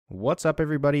What's up,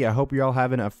 everybody? I hope you're all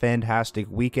having a fantastic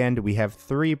weekend. We have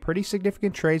three pretty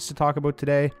significant trades to talk about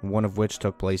today, one of which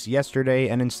took place yesterday,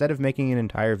 and instead of making an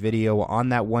entire video on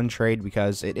that one trade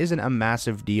because it isn't a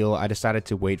massive deal, I decided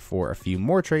to wait for a few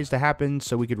more trades to happen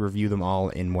so we could review them all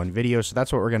in one video. So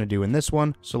that's what we're going to do in this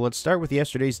one. So let's start with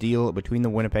yesterday's deal between the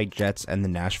Winnipeg Jets and the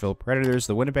Nashville Predators.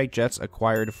 The Winnipeg Jets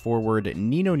acquired forward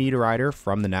Nino Niederreiter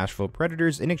from the Nashville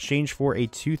Predators in exchange for a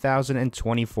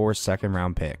 2024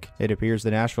 second-round pick. It appears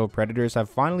the Nashville Predators have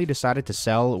finally decided to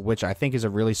sell, which I think is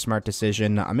a really smart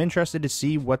decision. I'm interested to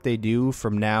see what they do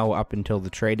from now up until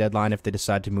the trade deadline if they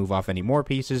decide to move off any more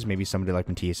pieces, maybe somebody like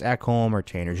Matthias Ekholm or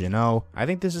Tanner Jeannot. I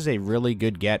think this is a really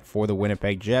good get for the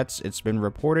Winnipeg Jets. It's been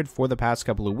reported for the past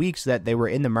couple of weeks that they were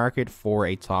in the market for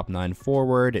a top 9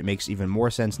 forward. It makes even more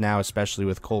sense now, especially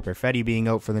with Cole Perfetti being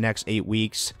out for the next 8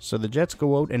 weeks. So the Jets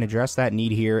go out and address that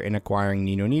need here in acquiring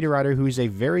Nino Niederreiter, who is a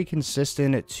very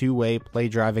consistent two-way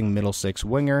play-driving middle six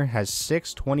winger, has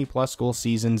 6 20-plus goal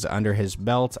seasons under his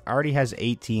belt, already has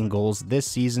 18 goals this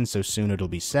season, so soon it'll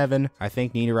be 7. I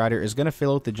think Niederreiter is going to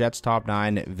fill out the Jets' top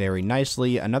 9 very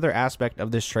nicely. Another aspect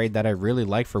of this trade that I really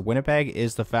like for Winnipeg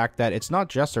is the fact that it's not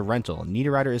just a rental.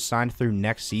 Niederreiter is signed through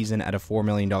next season at a $4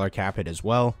 million cap hit as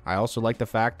well. I also like the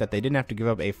fact that they didn't have to give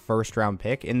up a first-round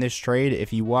pick in this trade.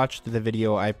 If you watched the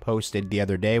video I posted the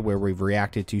other day where we've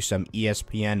reacted to some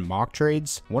ESPN mock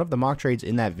trades, one of the mock trades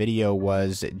in that video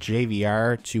was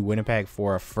JVR to Winnipeg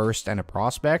for a first and a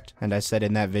prospect, and I said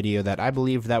in that video that I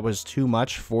believe that was too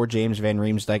much for James Van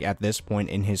Riemsdyk at this point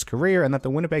in his career, and that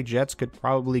the Winnipeg Jets could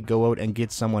probably go out and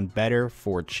get someone better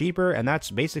for cheaper, and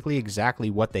that's basically exactly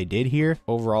what they did here.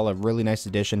 Overall, a really nice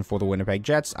addition for the Winnipeg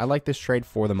Jets. I like this trade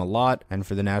for them a lot, and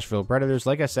for the Nashville Predators,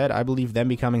 like I said, I believe them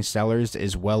becoming sellers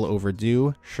is well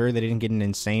overdue. Sure, they didn't get an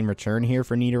insane return here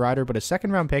for Niederreiter, but a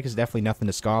second-round pick is definitely nothing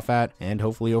to scoff at, and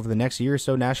hopefully over the next year or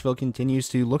so, Nashville continues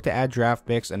to look to add draft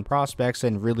picks and prospects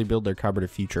and really build their cupboard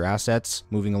of future assets.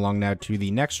 Moving along now to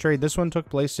the next trade. This one took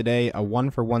place today, a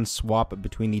 1-for-1 swap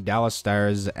between the Dallas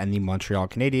Stars and the Montreal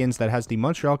Canadiens that has the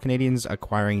Montreal Canadiens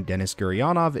acquiring Denis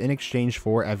Gurianov in exchange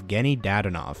for Evgeny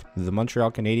Dadonov. The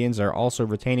Montreal Canadiens are also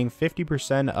retaining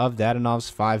 50% of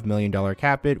Dadonov's $5 million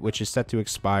cap hit, which is set to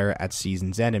expire at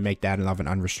season's end and make Dadonov an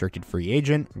unrestricted free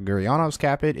agent. Gurianov's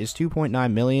cap hit is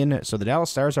 $2.9 million, so the Dallas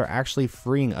Stars are actually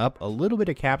freeing up a little bit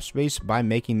of cap space by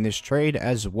making this trade,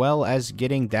 as well as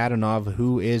getting Dadonov,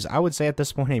 who is, I would say at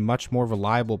this point, a much more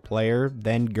reliable player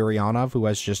than Gurianov, who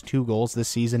has just 2 goals this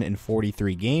season in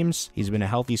 43 games. He's been a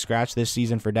healthy scratch this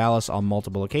season for Dallas on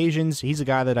multiple occasions. He's a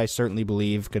guy that I certainly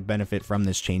believe could benefit from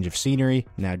this change of scenery.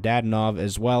 Now Dadonov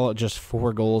as well, just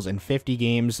 4 goals in 50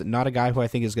 games. Not a guy who I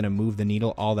think is going to move the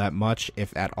needle all that much,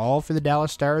 if at all, for the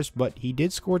Dallas Stars, but he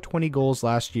did score 20 goals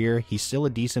last year. He's still a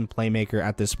decent playmaker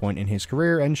at this point in his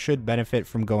career and should benefit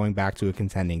from going back to a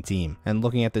contending team. And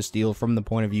looking at this deal from the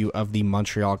point of view of the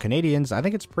Montreal Canadiens, I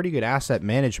think it's pretty good asset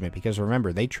management because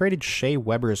remember, they traded Shea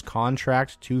Weber's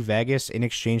contract to Vegas in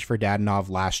exchange for Dadonov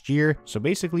last year. So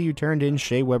basically you turned in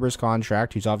Shea Weber's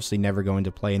contract, who's obviously never going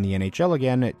to play in the NHL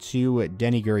again, to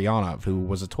Denis Gurianov, who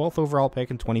was a 12th overall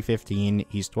pick in 2015.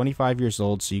 He's 25 years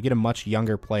old, so you get a much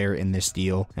younger player in this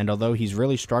deal. And although he's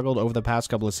really struggled over the past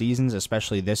couple of seasons,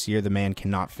 especially this year, the man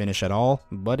cannot finish at all,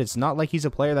 but it's not like he's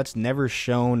a player that's never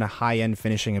shown high-end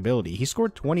finishing ability. He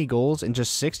scored 20 goals in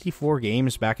just 64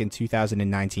 games back in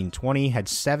 2019-20, had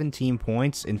 17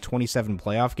 points in 27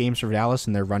 playoff games for Dallas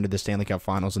in their run to the Stanley Cup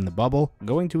Finals in the bubble.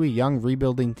 Going to a young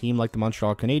rebuilding team like the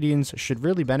Montreal Canadiens should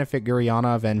really benefit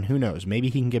Gurianov, and who knows, maybe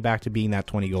he can get back to being that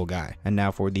 20-goal guy. And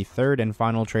now for the third and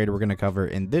final trade we're going to cover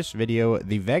in this video,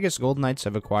 the Vegas Golden Knights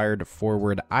have acquired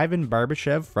forward Ivan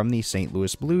Barbashev from the St.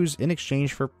 Louis Blues in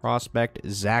exchange for prospect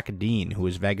Zach Dean, who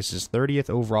was Vegas's 30th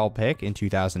overall pick in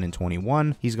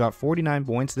 2021. He's got 49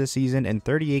 points this season and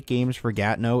 38 games for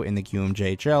Gatineau in the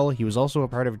QMJHL. He was also a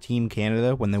part of Team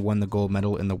Canada when they won the gold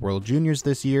medal in the World Juniors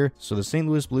this year. So the St.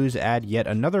 Louis Blues add yet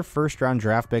another first-round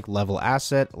draft pick level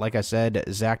asset. Like I said,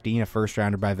 Zach Dean, a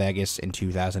first-rounder by Vegas in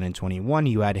 2021.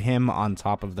 You add him on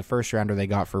top of the first-rounder they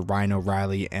got for Ryan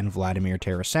O'Reilly and Vladimir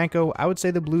Tarasenko. I would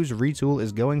say the Blues retool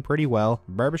is going pretty well.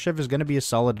 Barbashev is going to be a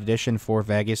solid addition for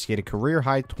Vegas. He had a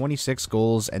career-high 26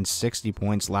 goals and 60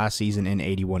 points last season in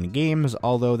 81 games,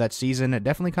 although that season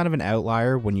definitely kind of an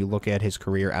outlier when you look at his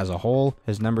career as a whole.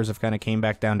 His numbers have kind of came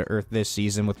back down to earth this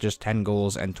season with just 10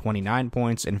 goals and 29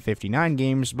 points in 59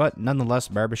 games, but nonetheless,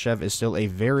 Barbashev is still a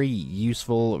very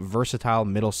useful, versatile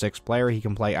middle six player. He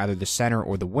can play either the center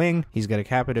or the wing. He's got a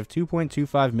cap hit of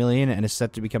 $2.25 million and is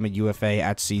set to become a UFA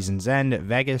at season's end.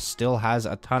 Vegas still has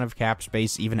a ton of cap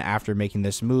space even after making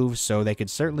this move, so they could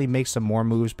certainly make some more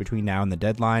moves between now and the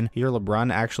deadline. Here,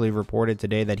 LeBron actually reported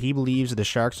today that he believes the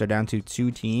Sharks are down to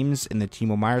 2 teams teams in the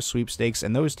Timo Meier sweepstakes,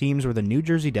 and those teams were the New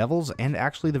Jersey Devils and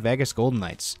actually the Vegas Golden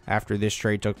Knights. After this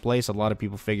trade took place, a lot of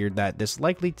people figured that this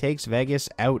likely takes Vegas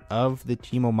out of the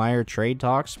Timo Meier trade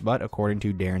talks, but according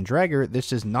to Darren Dreger, this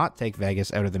does not take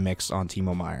Vegas out of the mix on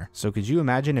Timo Meier. So could you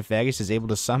imagine if Vegas is able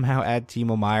to somehow add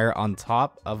Timo Meier on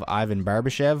top of Ivan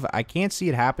Barbashev? I can't see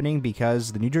it happening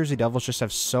because the New Jersey Devils just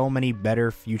have so many better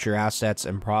future assets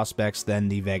and prospects than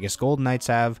the Vegas Golden Knights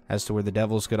have, as to where the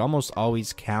Devils could almost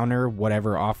always counter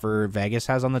whatever offer Vegas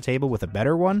has on the table with a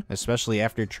better one, especially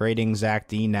after trading Zach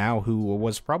Dean now, who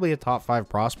was probably a top 5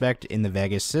 prospect in the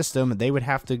Vegas system. They would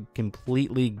have to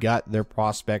completely gut their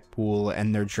prospect pool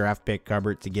and their draft pick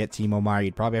cupboard to get Timo Meier.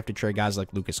 You'd probably have to trade guys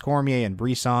like Lucas Cormier and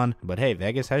Brisson, but hey,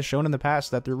 Vegas has shown in the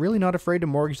past that they're really not afraid to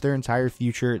mortgage their entire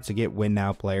future to get win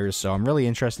now players, so I'm really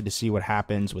interested to see what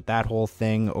happens with that whole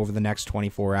thing over the next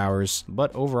 24 hours.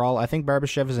 But overall, I think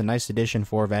Barbashev is a nice addition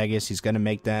for Vegas. He's going to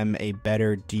make them a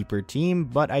better, deeper team,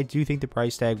 but I do think the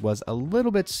price tag was a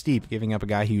little bit steep, giving up a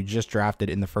guy who you just drafted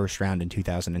in the first round in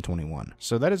 2021.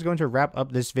 So that is going to wrap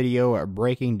up this video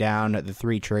breaking down the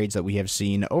 3 trades that we have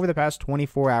seen over the past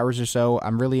 24 hours or so.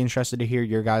 I'm really interested to hear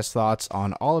your guys' thoughts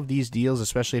on all of these deals,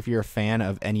 especially if you're a fan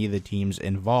of any of the teams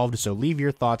involved. So leave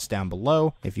your thoughts down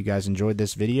below. If you guys enjoyed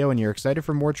this video and you're excited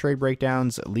for more trade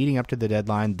breakdowns leading up to the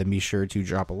deadline, then be sure to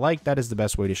drop a like. That is the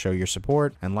best way to show your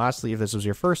support. And lastly, if this was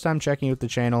your first time checking out the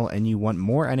channel and you want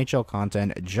more NHL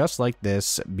content just like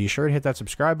this, be sure to hit that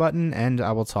subscribe button, and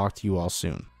I will talk to you all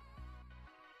soon.